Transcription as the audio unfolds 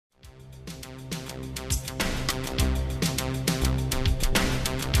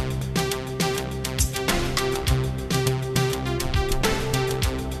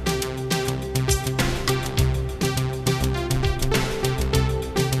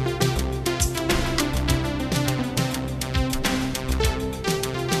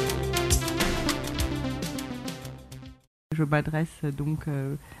je m'adresse donc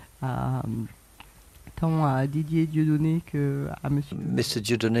tant à Didier Dieudonné qu'à Monsieur. Mr.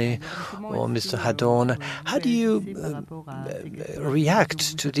 Dieudonné or Mr. Hadorn, how do you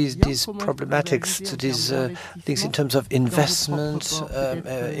react to these problematics, to these things in terms of investment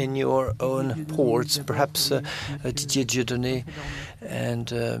in your own ports? Perhaps Didier Dieudonné and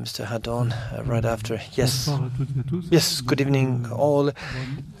Mr. Hadorn right after. Yes. Yes, good evening all.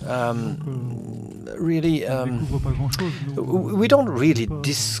 Really, we don't really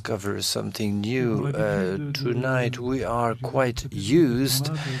discover something new tonight. We are quite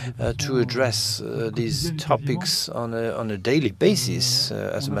used to address these topics on a daily basis.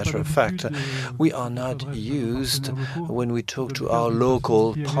 As a matter of fact, we are not used when we talk to our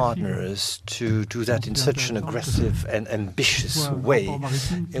local partners to do that in such an aggressive and ambitious way.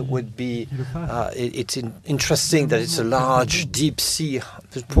 It would be it's interesting that it's a large deep sea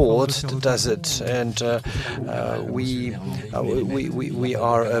port that does it, and we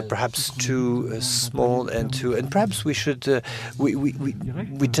are perhaps too small and perhaps we should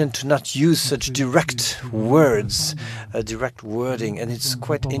we tend to not use such direct words, direct wording, and it's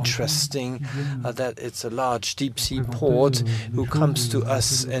quite interesting that it's a large deep sea port who comes to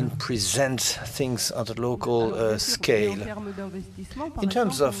us and presents things on a local scale. In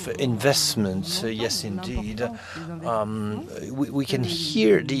terms of investment, yes, indeed, we can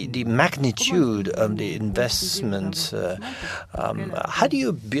hear the magnitude of the investments. How do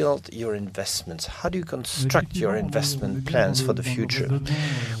you build your investments? How do you construct your investment plans for the future?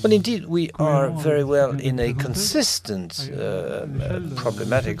 Well, indeed, we are very well in a consistent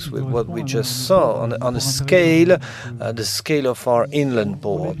problematics with what we just saw on a scale, the scale of our inland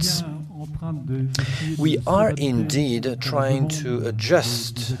ports. We are indeed trying to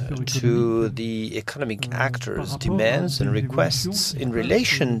adjust to the economic actors' demands and requests in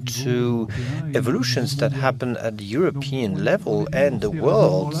relation to evolutions that happen at the European level and the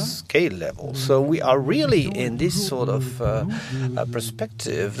world scale level. So we are really in this sort of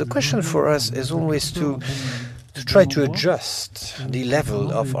perspective. The question for us is always to try to adjust the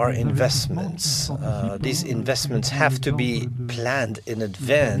level of our investments. These investments have to be planned in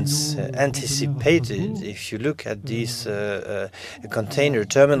advance, anticipated. If you look at this container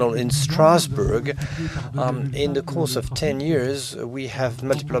terminal in Strasbourg, in the course of 10 years, we have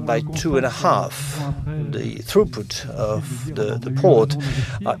multiplied by 2.5 the throughput of the port.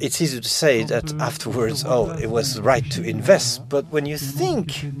 It's easy to say that afterwards, it was right to invest. But when you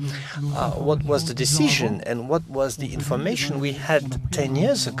think what was the decision and what was the information we had 10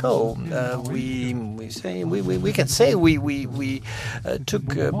 years ago, we can say we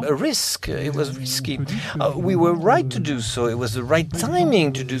took a risk. It was risky. We were right to do so. It was the right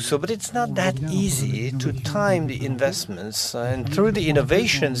timing to do so. But it's not that easy to time the investments. And through the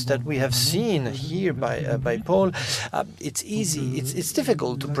innovations that we have seen here by Paul, it's easy. It's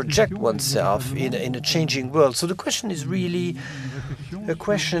difficult to project oneself in a changing world. So the question is really a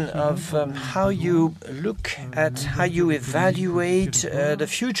question of how you look at how you evaluate the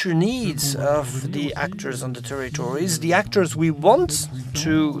future needs of the actors on the territories, the actors we want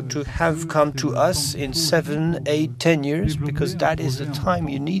to have come to us in 7, 8, 10 years, because that is the time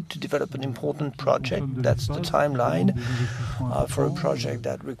you need to develop an important project. That's the timeline for a project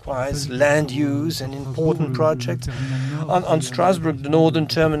that requires land use, an important project. On Strasbourg, the northern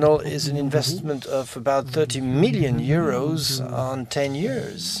terminal is an investment of about 30 million euros on 10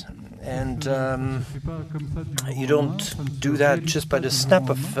 years. And you don't do that just by the snap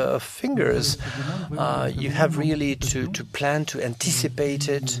of fingers. You have really to plan, to anticipate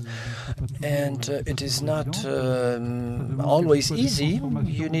it. And it is not always easy.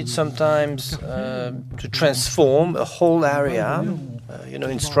 You need sometimes to transform a whole area.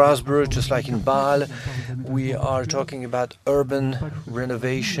 In Strasbourg, just like in Bâle, we are talking about urban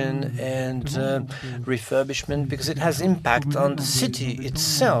renovation and refurbishment because it has impact on the city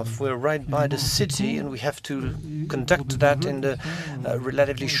itself. We're right by the city and we have to conduct that in the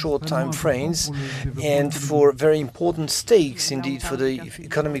relatively short time frames and for very important stakes, indeed, for the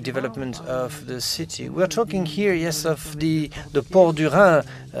economic development of the city. We're talking here, yes, of the Port du Rhin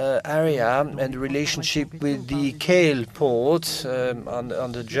area and the relationship with the Kiel port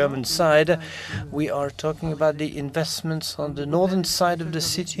on the German side. We are talking about the investments on the northern side of the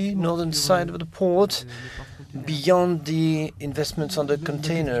city, northern side of the port. beyond the investments on the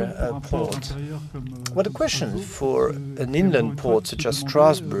container port? Well, the question for an inland port such as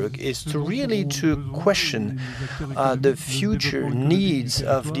Strasbourg is to really question the future needs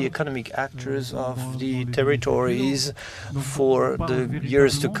of the economic actors of the territories for the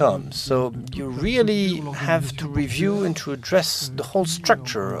years to come. So you really have to review and to address the whole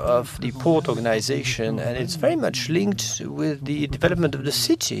structure of the port organization, and it's very much linked with the development of the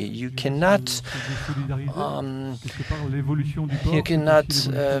city. You cannot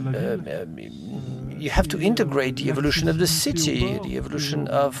you have to integrate the evolution of the city, the evolution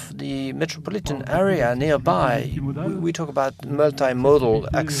of the metropolitan area nearby. We talk about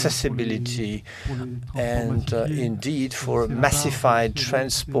multimodal accessibility, and indeed for massified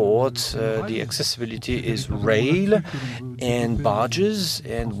transport, the accessibility is rail and barges,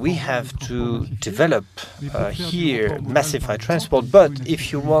 and we have to develop here massified transport. But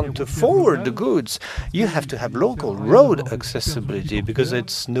if you want to forward the goods, you have to have local road accessibility, because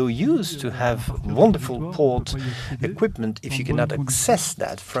it's no use to have wonderful port equipment if you cannot access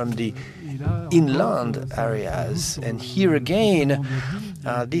that from the inland areas. And here again,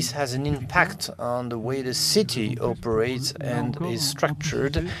 this has an impact on the way the city operates and is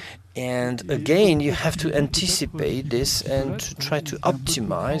structured. And again, you have to anticipate this and to try to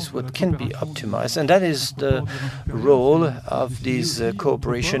optimize what can be optimized. And that is the role of this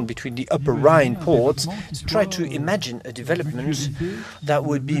cooperation between the Upper Rhine ports, to try to imagine a development that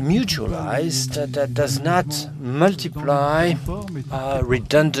would be mutualized, that does not multiply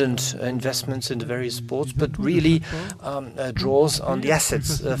redundant investments in the various ports, but really draws on the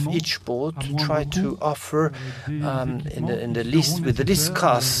assets of each port to try to offer in the least, with the least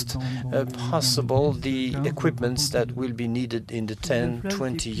cost possible, the equipments that will be needed in the 10,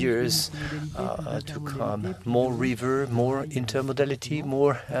 20 years to come. More river, more intermodality,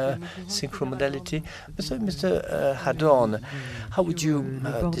 more synchromodality. Mr. Hadorn, how would you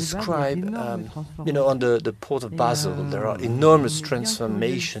describe, on the port of Basel, there are enormous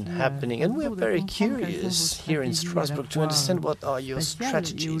transformation happening, and we're very curious here in Strasbourg to understand what are your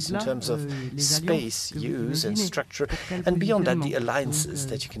strategies in terms of space use and structure, and beyond that, the alliances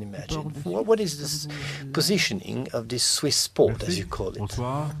that you can imagine. What is this positioning of this Swiss port, as you call it?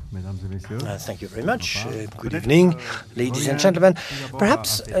 Thank you very much. Good evening, ladies and gentlemen.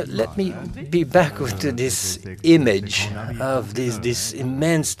 Perhaps let me be back to this image of these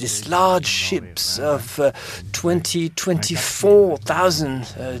large ships of 24,000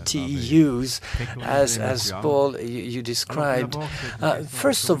 TEUs, as Paul, you described.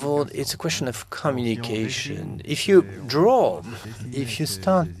 First of all, it's a question of communication. If you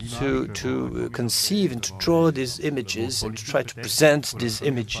start to conceive and to draw these images and to try to present these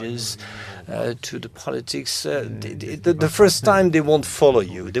images to the politics, the first time they won't follow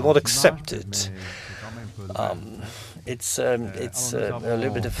you, they won't accept it. It's a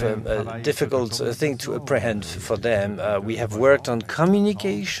little bit of a difficult thing to apprehend for them. We have worked on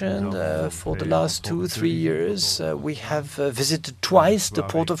communication for the last 2-3 years. We have visited twice the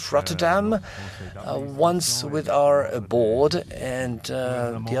port of Rotterdam, once with our board, and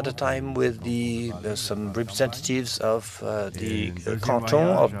the other time with some representatives of the canton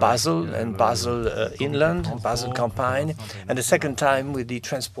of Basel and Basel Inland, Basel Campagne, and the second time with the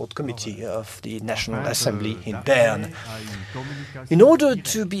Transport Committee of the National Assembly in Bern. In order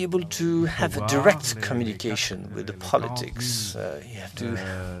to be able to have a direct communication with the politics, you have to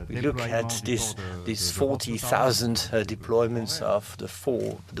look at these 40,000 deployments of the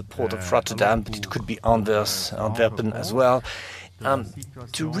port of Rotterdam, but it could be Antwerpen as well,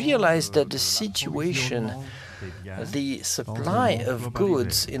 to realize that the situation, the supply of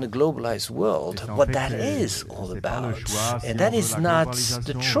goods in a globalized world, what that is all about. And that is not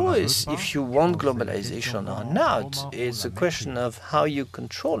the choice if you want globalization or not. It's a question of how you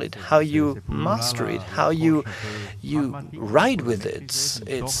control it, how you master it, how you ride with it.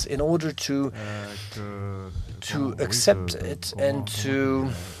 It's in order to accept it and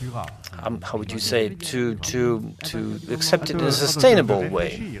to how would you say, to accept it in a sustainable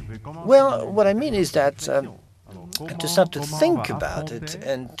way. Well, what I mean is that to start to think about it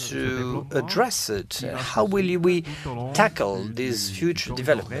and to address it. How will we tackle these future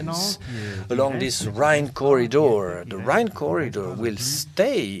developments along this Rhine corridor? The Rhine corridor will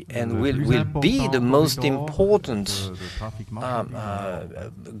stay and will be the most important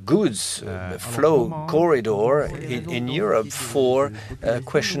goods flow corridor in Europe for a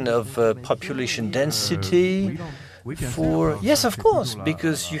question of population density. Yes, of course,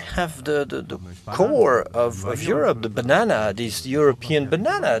 because you have the core of Europe, the banana, this European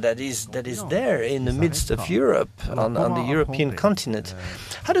banana that is there in the midst of Europe, on the European continent.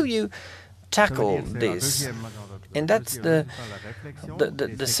 How do you tackle this. And that's the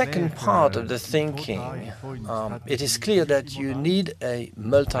second part of the thinking. It is clear that you need a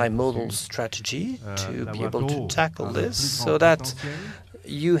multimodal strategy to be able to tackle this, so that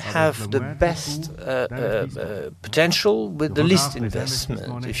you have the best potential with the least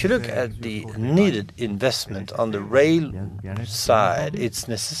investment. If you look at the needed investment on the rail side, it's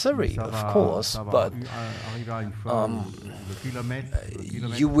necessary, of course, but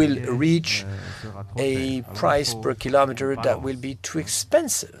you will reach a price per kilometer that will be too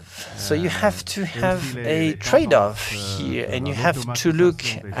expensive. So you have to have a trade-off here, and you have to look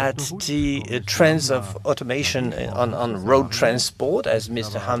at the trends of automation on road transport, as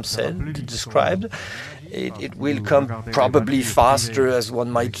Mr. Ham said, described. It will come probably faster as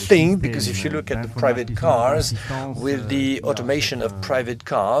one might think, because if you look at the private cars, with the automation of private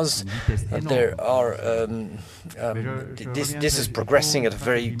cars, there are this is progressing at a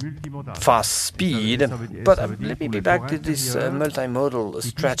very fast speed. But let me be back to this multimodal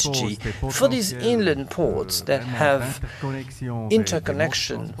strategy. For these inland ports that have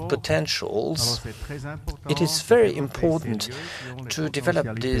interconnection potentials, it is very important to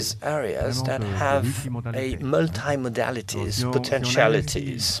develop these areas that have a multimodalities,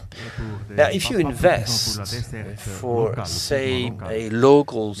 potentialities. Now, if you invest for, say, a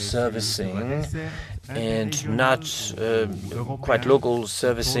local servicing, and not quite local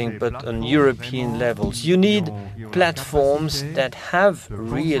servicing, but on European levels, you need platforms that have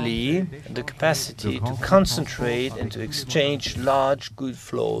really the capacity to concentrate and to exchange large good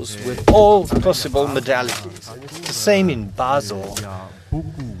flows with all possible modalities. And it's the same in Basel.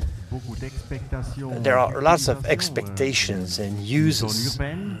 There are lots of expectations and uses.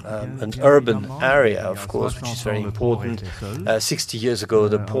 An urban area, of course, which is very important. 60 years ago,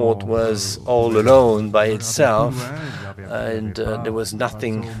 the port was all alone by itself, and there was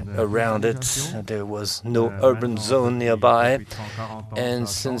nothing around it. There was no urban zone nearby. And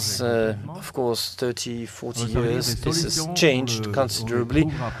since, of course, 30, 40 years, this has changed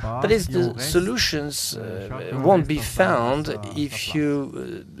considerably. But the solutions won't be found if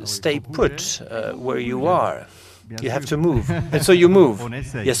you stay put where you are. You have to move. And so you move.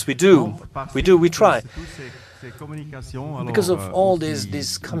 Yes, we do. We try. Because of all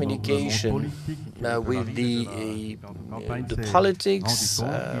this communication with the politics,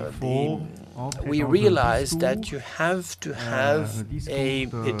 we realize that you have to have a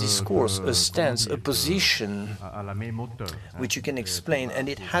discourse, a stance, a position which you can explain, and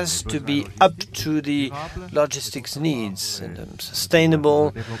it has to be up to the logistics needs and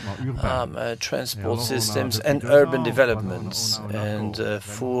sustainable transport systems and urban developments. And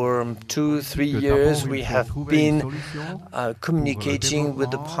for 2-3 years we have been communicating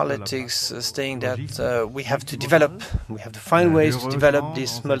with the politics, saying that we have to find ways to develop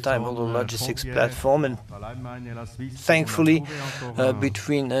this multimodal logistics platform, and thankfully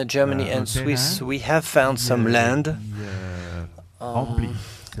between Germany and Swiss we have found some land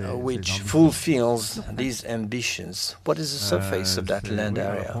which fulfills these ambitions. What is the surface of that land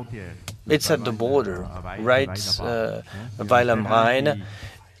area? It's at the border, right? Weil am Rhein.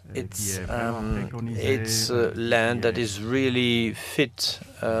 It's land that is really fit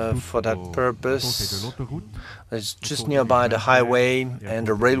for that purpose. It's just nearby the highway and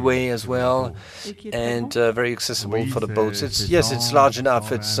the railway as well, and very accessible for the boats. It's large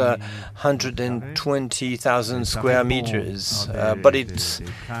enough. It's 120,000 square meters, but it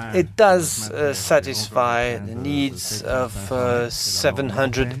does satisfy the needs of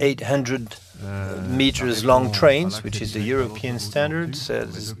 700, 800 meters long trains, which is the European standard.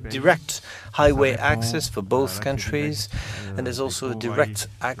 There's direct highway access for both countries, and there's also direct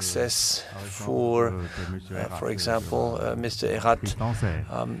access for example, Mr. Erat,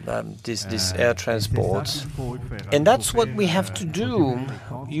 this air transport. And that's what we have to do.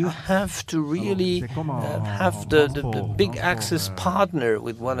 You have to really have the big access partner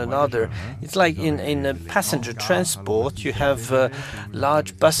with one another. It's like in a passenger transport, you have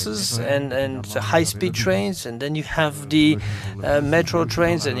large buses and high-speed trains, and then you have the metro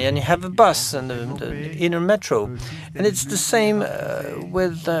trains, and then you have a bus and the inner metro. And it's the same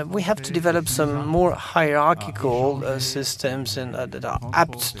with, we have to develop some more hierarchical systems and that are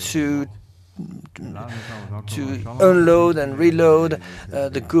apt to unload and reload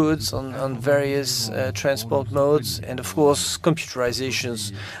the goods on various transport modes. And of course,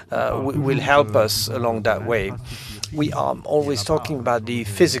 computerizations will help us along that way. We are always talking about the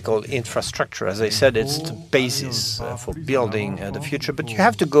physical infrastructure. As I said, it's the basis for building the future. But you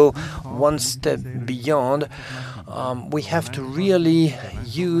have to go one step beyond. We have to really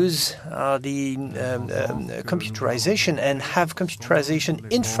use the computerization and have computerization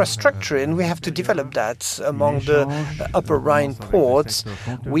infrastructure, and we have to develop that among the Upper Rhine ports.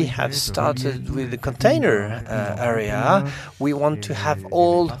 We have started with the container area. We want to have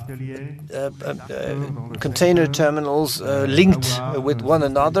all container terminals linked with one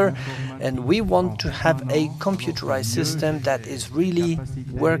another, and we want to have a computerized system that is really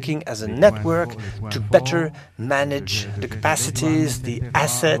working as a network to better manage the capacities, the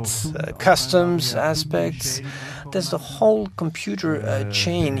assets, customs aspects. There's the whole computer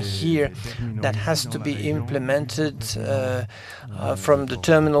chain here that has to be implemented from the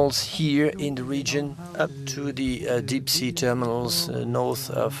terminals here in the region up to the deep sea terminals north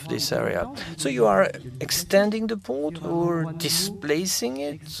of this area. So you are extending the port or displacing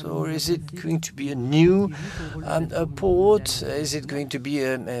it, or is it going to be a new port? Is it going to be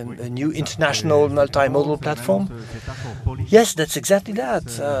a new international multimodal platform? Yes, that's exactly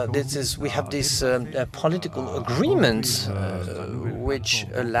that. We have this political agreement which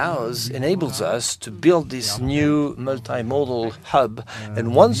enables us to build this new multimodal hub.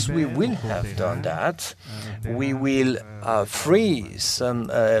 And once we will have done that, we will free some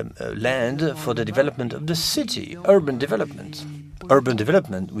land for the development of the city, urban development. Urban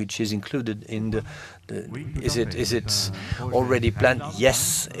development, which is included in is it already planned?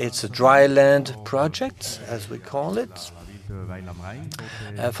 Yes, it's a dry land project, as we call it,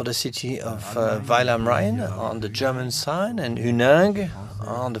 for the city of Weil am Rhein on the German side and Huningue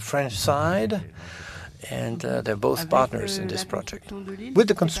on the French side. And they're both partners in this project. With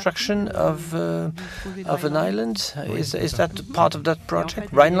the construction of an island, is that part of that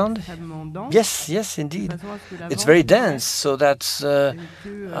project, Rhineland? Yes, indeed. It's very dense, so that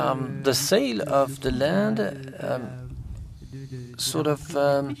the sale of the land sort of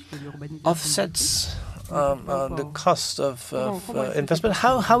offsets the cost of investment.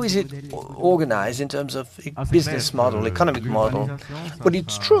 How is it organized in terms of business model, economic model? But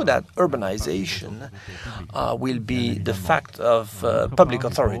it's true that urbanization will be the fact of public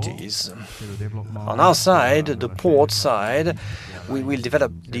authorities. On our side, the port side, we will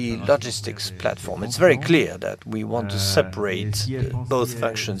develop the logistics platform. It's very clear that we want to separate both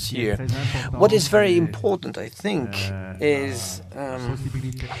functions here. What is very important, I think, is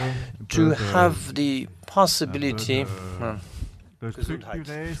to have the possibility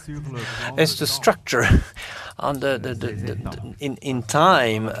is to structure on in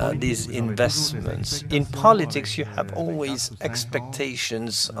time these investments. In politics, you have always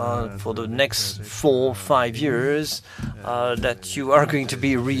expectations for the next 4-5 years that you are going to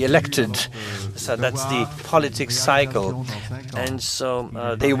be re-elected. So that's the politics cycle, and so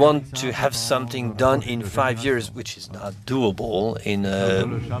they want to have something done in 5 years, which is not doable in a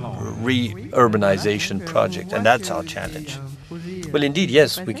re-urbanization project, and that's our challenge. Well, indeed,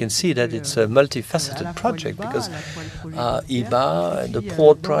 yes, we can see that it's a multifaceted project because IBA, the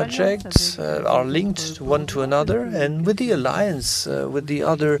port projects are linked one to another, and with the alliance with the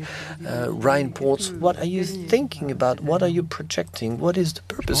other Rhine ports, what are you thinking about? What are you projecting? What is the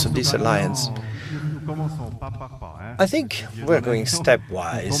purpose of this alliance? I think we're going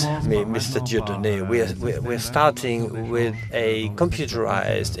stepwise, Mr. Dieudonné. We're starting with a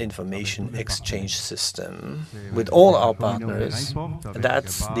computerized information exchange system with all our partners.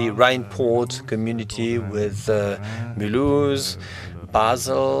 That's the Rhine port community with Mulhouse,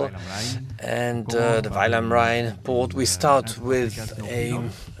 Basel, and the Weil am Rhein port. We start with a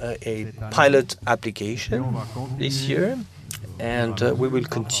pilot application this year, and we will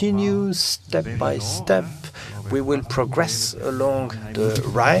continue step by step. We will progress along the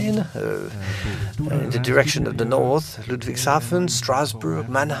Rhine in the direction of the north, Ludwigshafen, Strasbourg,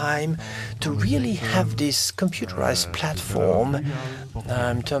 Mannheim, to really have this computerized platform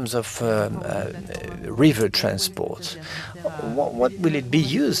in terms of river transport. What will it be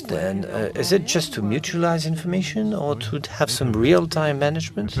used then? Is it just to mutualize information or to have some real-time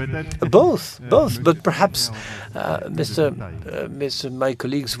management? Both. But perhaps my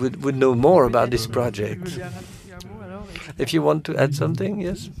colleagues would know more about this project. If you want to add something,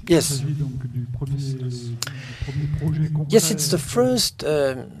 yes? Yes. Yes, it's the first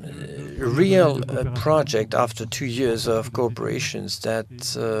real project after 2 years of cooperations that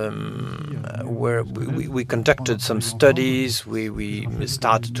where we conducted some studies. We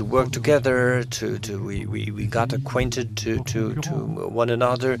started to work together. We got acquainted to one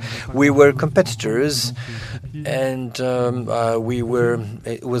another. We were competitors, and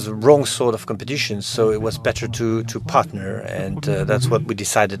it was a wrong sort of competition. So it was better to partner, and that's what we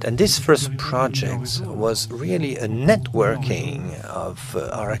decided. And this first project was really a networking of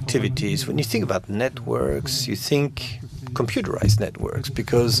our activities. When you think about networks, you think computerized networks,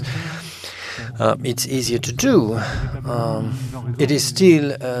 because it's easier to do. It is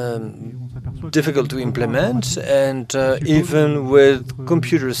still difficult to implement, and even with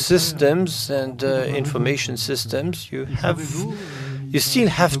computer systems and information systems, you still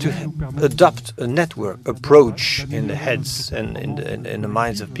have to adopt a network approach in the heads and in the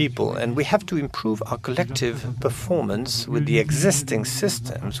minds of people. And we have to improve our collective performance with the existing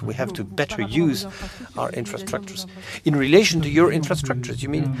systems. We have to better use our infrastructures. In relation to your infrastructures, you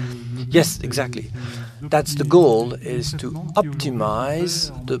mean? Yes, exactly. That's the goal, is to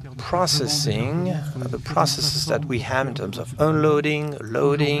optimize the processing, the processes that we have in terms of unloading,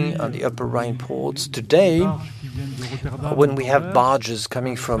 loading on the upper Rhine ports. Today, when we have barges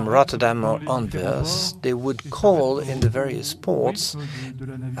coming from Rotterdam or Anvers, they would call in the various ports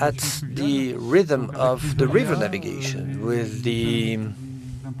at the rhythm of the river navigation, with the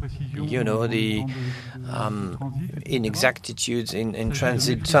inexactitudes in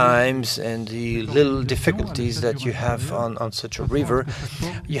transit times and the little difficulties that you have on such a river.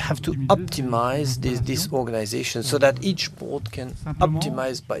 You have to optimize this organization so that each port can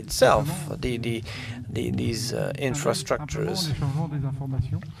optimize by itself these infrastructures.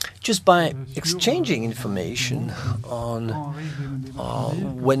 Just by exchanging information on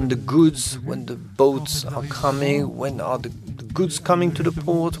when the boats are coming, when are the goods coming to the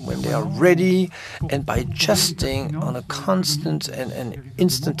port, when they are ready, and by adjusting on a constant and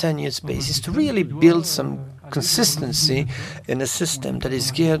instantaneous basis to really build some consistency in a system that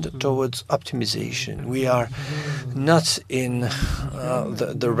is geared towards optimization. We are not in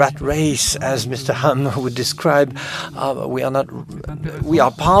the rat race, as Mr. Ham would describe. We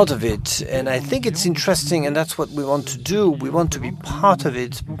are part of it, and I think it's interesting, and that's what we want to do. We want to be part of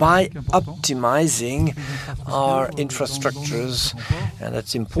it by optimizing our infrastructures, and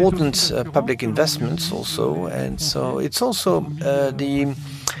that's important public investments also. And so it's also the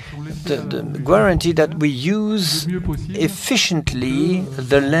guarantee that we use efficiently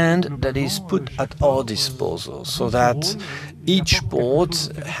the land that is put at our disposal, so that each port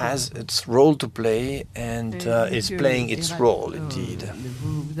has its role to play and is playing its role indeed.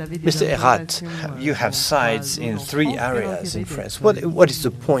 Mr. Erat, you have sites in 3 areas in France. What is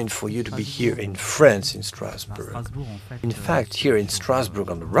the point for you to be here in France, in Strasbourg? In fact, here in Strasbourg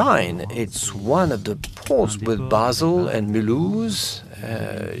on the Rhine, it's one of the ports with Basel and Mulhouse.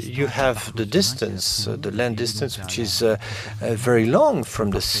 You have the distance, the land distance, which is very long from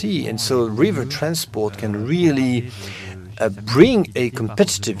the sea, and so river transport can really bring a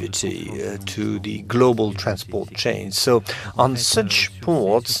competitivity to the global transport chain. So on such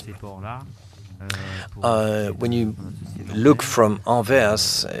ports, when you look from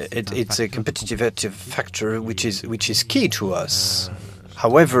Anvers, it's a competitive factor which is key to us.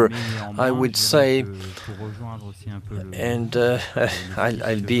 However, I would say, and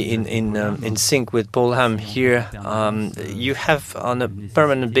I'll be in sync with Paul Ham here, you have on a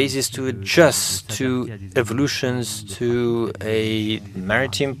permanent basis to adjust to evolutions, to a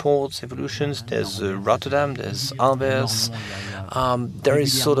maritime ports evolutions. There's Rotterdam, there's Anvers. There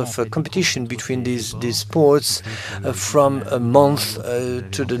is sort of a competition between these ports. From a month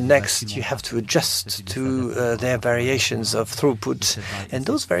to the next, you have to adjust to their variations of throughput. And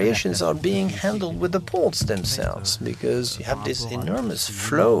those variations are being handled with the ports themselves, because you have these enormous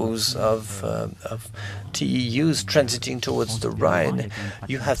flows of TEUs transiting towards the Rhine.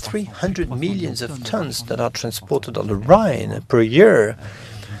 You have 300 million of tons that are transported on the Rhine per year.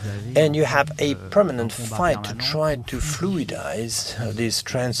 And you have a permanent fight to try to fluidize this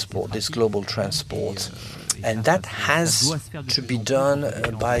transport, this global transport. And that has to be done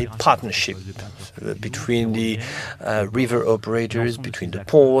by partnership between the river operators, between the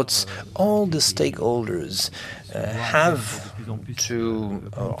ports. All the stakeholders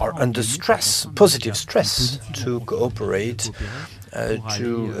are under stress, positive stress, to cooperate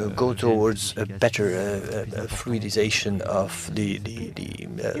to go towards a better fluidization of the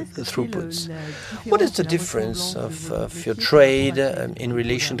throughputs. What is the difference of your trade in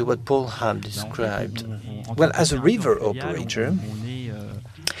relation to what Paul Ham described? Well, as a river operator,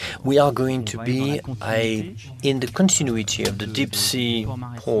 we are going to be in the continuity of the deep sea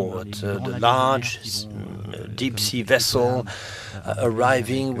port, the large deep sea vessel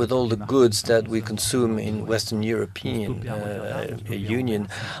arriving with all the goods that we consume in Western European Union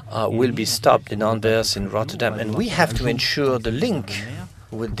will be stopped in Anvers, in Rotterdam, and we have to ensure the link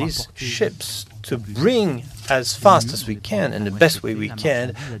with these ships to bring as fast as we can and the best way we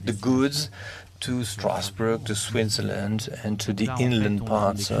can the goods to Strasbourg, to Switzerland, and to the inland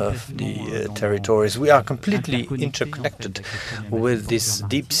parts of the territories. We are completely interconnected with this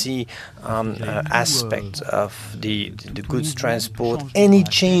deep sea aspect of the goods transport. Any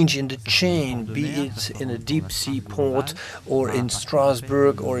change in the chain, be it in a deep sea port or in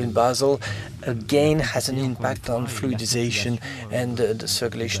Strasbourg or in Basel, again has an impact on fluidization and the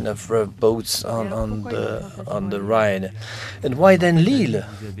circulation of boats on the Rhine. And why then Lille?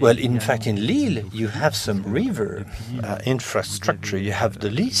 Well, in fact, in Lille you have some river infrastructure. You have the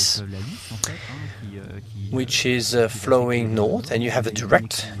Lys, which is flowing north, and you have a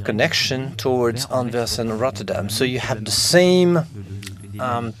direct connection towards Anvers and Rotterdam. So you have the same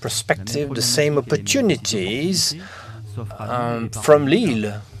perspective, the same opportunities from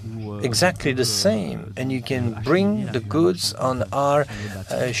Lille, exactly the same, and you can bring the goods on our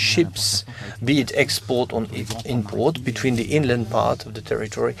ships, be it export or import, between the inland part of the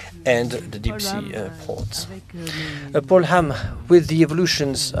territory and the deep sea ports. Paul Ham, with the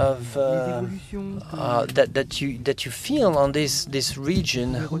evolutions of that you feel on this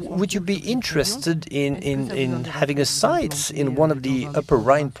region, would you be interested in having a site in one of the upper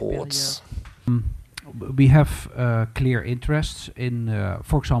Rhine ports? We have clear interests in,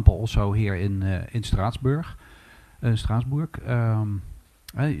 for example, also here in Strasbourg. Mr.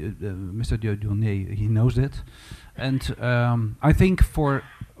 Dieudonné, he knows that, and I think for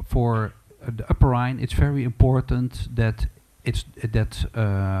the Upper Rhine, it's very important that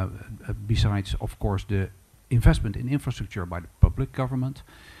besides, of course, the investment in infrastructure by the public government,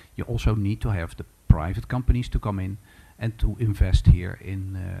 you also need to have the private companies to come in and to invest here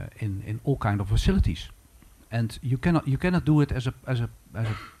in all kind of facilities, and you cannot do it as a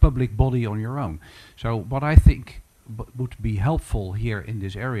public body on your own. So what I think would be helpful here in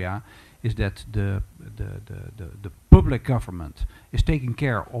this area is that the public government is taking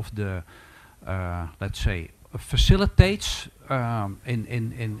care of the let's say facilitates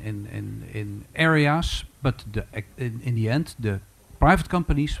in areas, but in the end the private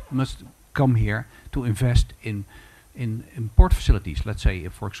companies must come here to invest in port facilities, let's say,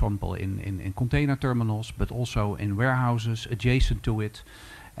 for example, in container terminals, but also in warehouses adjacent to it.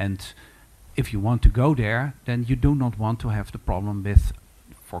 And if you want to go there, then you do not want to have the problem with,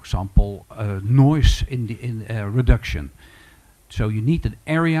 for example, noise in reduction. So you need an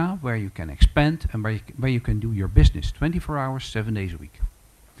area where you can expand and where you can do your business 24 hours, 7 days a week.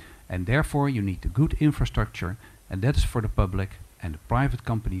 And therefore you need a good infrastructure, and that is for the public, and the private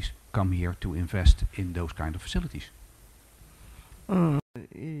companies come here to invest in those kind of facilities. In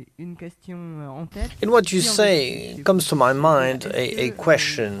what you say comes to my mind a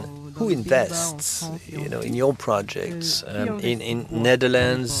question: who invests, in your projects, in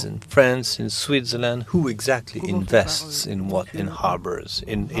Netherlands, in France, in Switzerland? Who exactly invests in what? In harbors,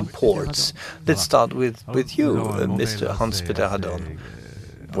 in ports? Let's start with you, Mr. Hans-Peter Hadorn.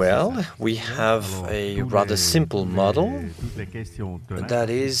 Well, we have a rather simple model, that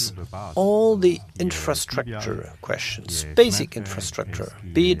is all the infrastructure questions, basic infrastructure,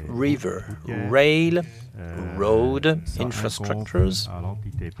 be it river, rail, road infrastructures,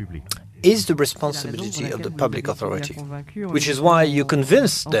 is the responsibility of the public authority, which is why you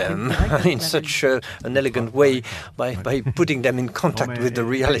convince them in such an elegant way by putting them in contact with the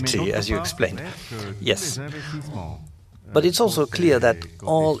reality, as you explained. Yes. But it's also clear that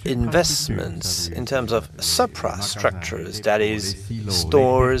all investments in terms of suprastructures, that is,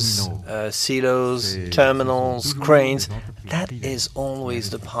 stores, silos, terminals, cranes, that is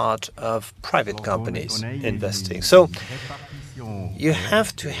always the part of private companies investing. So you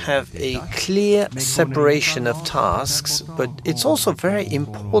have to have a clear separation of tasks, but it's also very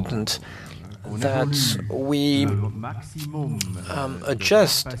important that we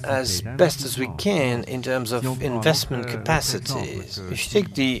adjust as best as we can in terms of investment capacities. If you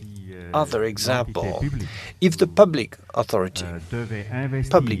take the other example, if the public authority,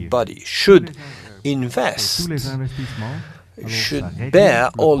 public body should invest, should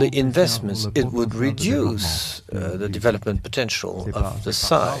bear all the investments, it would reduce the development potential of the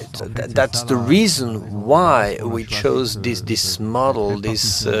site. That's the reason why we chose this model,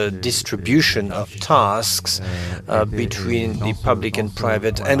 this distribution of tasks between the public and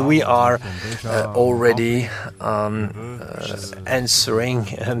private, and we are already answering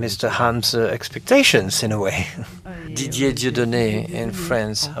Mr. Ham's expectations in a way. Didier Dieudonné in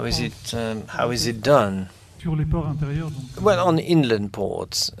France, how is it done? Well, on inland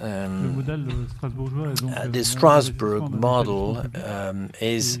ports, the Strasbourg model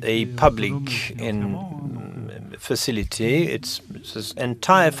is a public facility. It's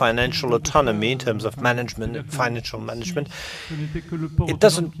entire financial autonomy in terms of management, financial management. It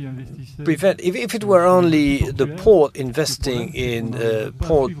doesn't prevent, if it were only the port investing in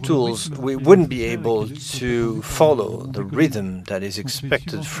port tools, we wouldn't be able to follow the rhythm that is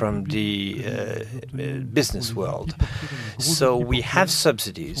expected from the business world. So we have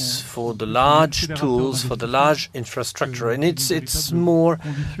subsidies for the large tools, for the large infrastructure, and it's more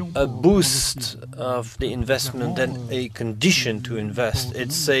a boost of the investment than a condition to invest.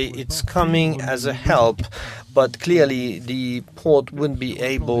 It's coming as a help, but clearly the port wouldn't be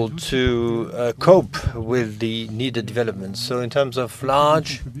able to cope with the needed developments. So in terms of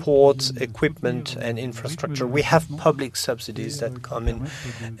large ports, equipment and infrastructure, we have public subsidies that come in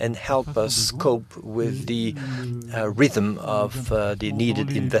and help us cope with the rhythm of the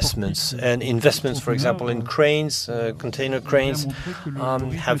needed investments. And investments, for example, in cranes, container cranes,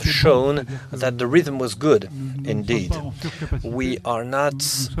 have shown that the rhythm was good indeed. We are not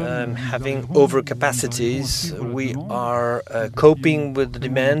having overcapacities. We are coping with the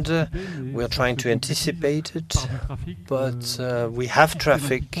demand. We are trying to anticipate it, but we have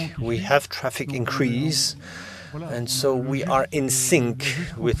traffic increase, and so we are in sync.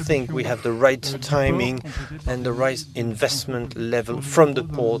 We think we have the right timing and the right investment level from the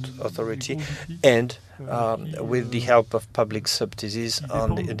Port Authority, and with the help of public subsidies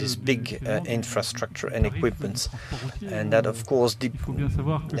on this big infrastructure and equipment. And that, of course,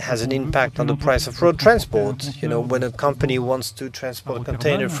 has an impact on the price of road transport. You know, when a company wants to transport a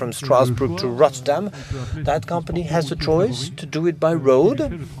container from Strasbourg to Rotterdam, that company has the choice to do it by road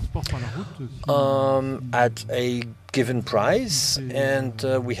at a given price, and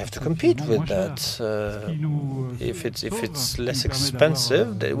we have to compete with that. If it's less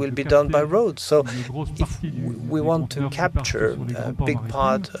expensive, it will be done by road. So if we want to capture a big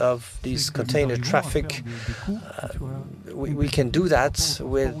part of this container traffic, we can do that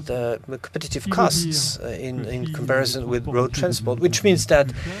with competitive costs in comparison with road transport, which means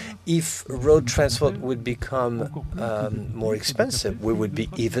that if road transport would become more expensive, we would be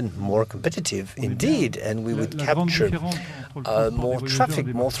even more competitive indeed, and we would capture more traffic,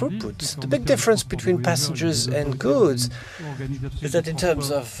 more throughput. The big difference between passengers and goods is that in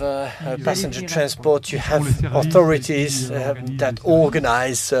terms of passenger transport, you have authorities that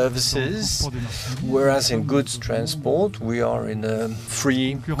organize services, whereas in goods transport, we are in a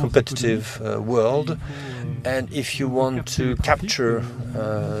free, competitive world. And if you want to capture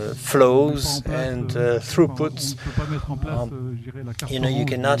flows and throughputs, you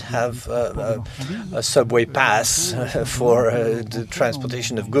cannot have a subway pass for the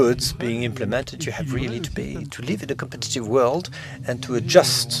transportation of goods being implemented. You have really to live in a competitive world and to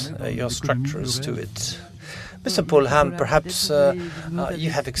adjust your structures to it. Mr. Polham, perhaps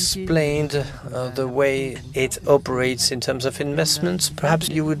you have explained the way it operates in terms of investments. Perhaps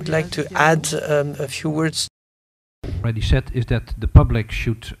you would like to add a few words. Already said is that the public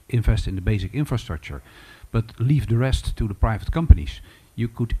should invest in the basic infrastructure, but leave the rest to the private companies. You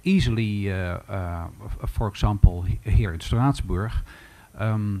could easily, for example, here in Strasbourg,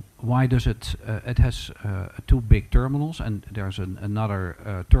 why does it? It has two big terminals, and there's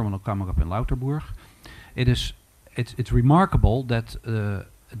another terminal coming up in Lauterburg. It's remarkable that the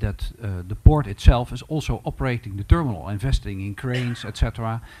port itself is also operating the terminal, investing in cranes,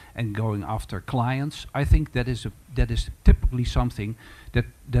 etc., and going after clients. I think that is typically something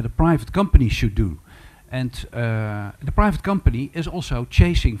that a private company should do. And the private company is also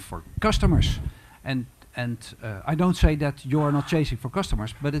chasing for customers, and I don't say that you are not chasing for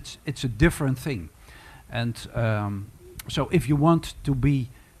customers, but it's a different thing. And so if you want to be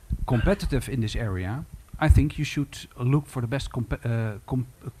competitive in this area, I think you should look for the best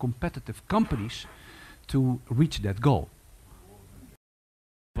competitive companies to reach that goal.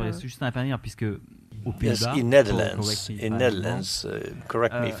 Yes, in Netherlands,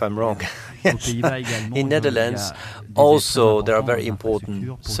 correct me if I'm wrong. Yes. In Netherlands, also there are very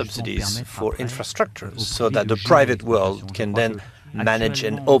important subsidies for infrastructure, so that the private world can then manage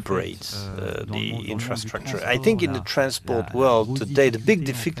and operate the infrastructure. I think in the transport world today, the big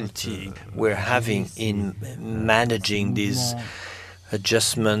difficulty we're having in managing these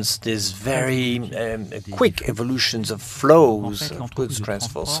adjustments, these very quick evolutions of flows of goods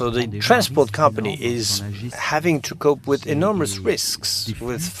transport. So the transport company is having to cope with enormous risks,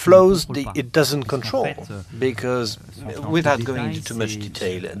 with flows it doesn't control, because without going into too much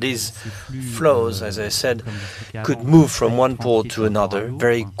detail, these flows, as I said, could move from one port to another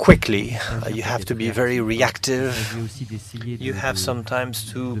very quickly. You have to be very reactive. You have sometimes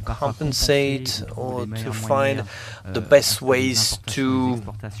to compensate or to find the best ways to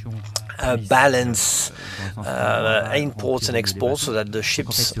balance imports and exports so that the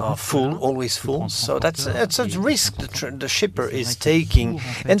ships are full, always full. So that's a risk the shipper is taking.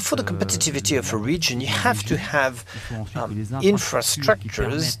 And for the competitivity of a region, you have to have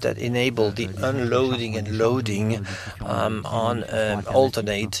infrastructures that enable the unloading and loading on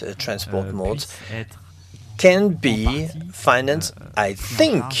alternate transport modes. Can be financed, I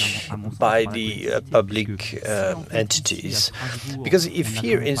think, by the public entities. Because if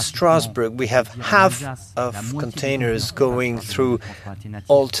here in Strasbourg we have half of containers going through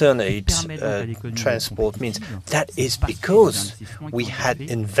alternate transport means, that is because we had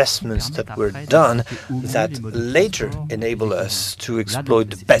investments that were done that later enable us to exploit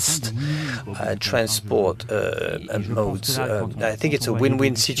the best transport modes. I think it's a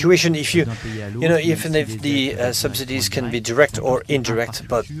win-win situation if even if the subsidies can be direct or indirect,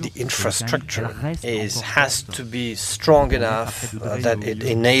 but the infrastructure has to be strong enough that it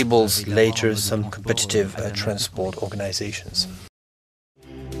enables later some competitive transport organizations.